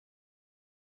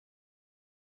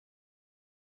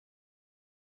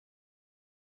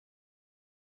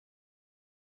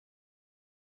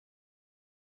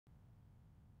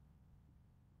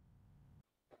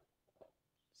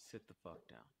sit the fuck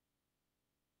down.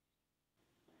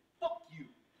 Fuck you.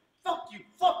 Fuck you.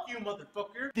 Fuck you,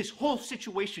 motherfucker. This whole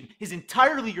situation is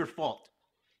entirely your fault.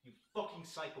 You fucking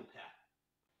psychopath.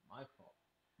 My fault.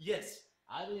 Yes.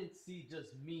 I didn't see just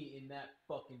me in that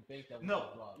fucking bank that was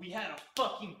robbed. We had a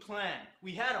fucking plan.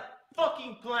 We had a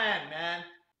fucking plan, man.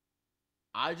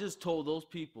 I just told those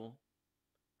people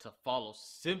to follow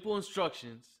simple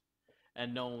instructions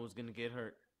and no one was gonna get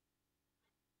hurt.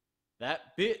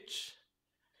 That bitch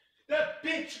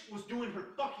Was doing her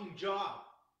fucking job.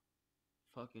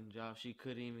 fucking job, she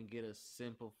couldn't even get a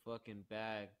simple fucking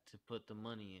bag to put the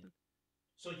money in.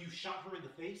 So you shot her in the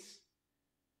face?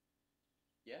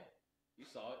 Yeah, you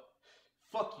saw it.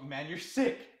 Fuck you, man. You're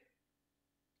sick.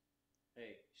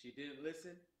 Hey, she didn't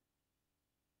listen.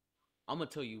 I'm gonna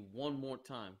tell you one more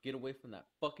time. Get away from that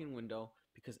fucking window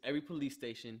because every police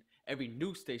station, every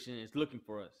news station is looking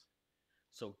for us.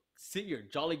 So sit your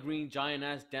jolly green giant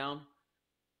ass down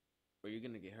or you're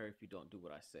gonna get hurt if you don't do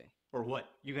what I say. Or what?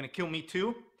 You gonna kill me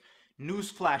too?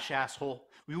 Newsflash, asshole.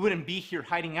 We wouldn't be here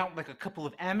hiding out like a couple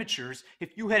of amateurs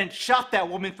if you hadn't shot that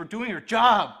woman for doing her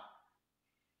job.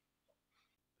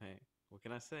 Hey, what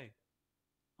can I say?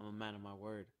 I'm a man of my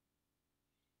word.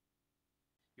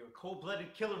 You're a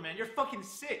cold-blooded killer, man. You're fucking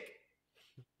sick.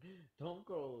 Don't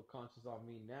go conscious on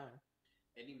me now.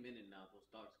 Any minute now, those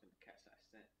dogs are gonna catch that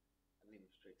scent and lead them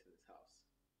straight to this house.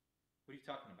 What are you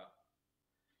talking about?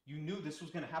 You knew this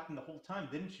was gonna happen the whole time,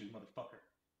 didn't you, motherfucker?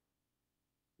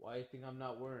 Why do you think I'm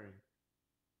not worrying?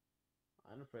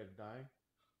 I'm afraid of dying.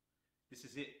 This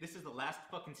is it. This is the last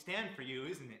fucking stand for you,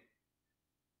 isn't it?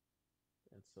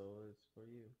 And so it's for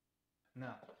you.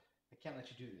 No, I can't let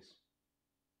you do this.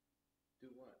 Do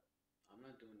what? I'm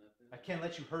not doing nothing. I can't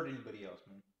let you hurt anybody else,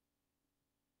 man.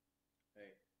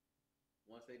 Hey,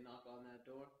 once they knock on that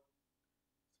door,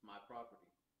 it's my property.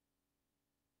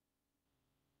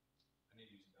 I need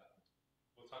to use the bathroom.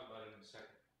 We'll talk about it in a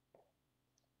second.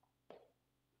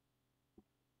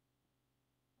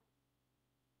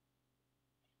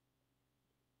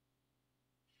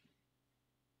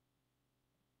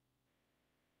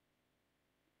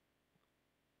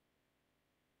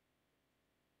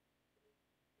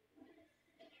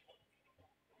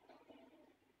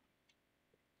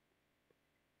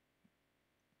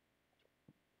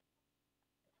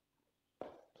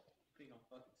 Think I'm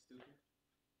fucking stupid?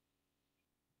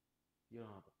 You don't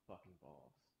have the fucking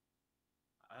balls.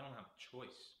 I don't have a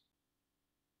choice.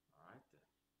 Alright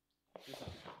then. Do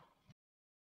something.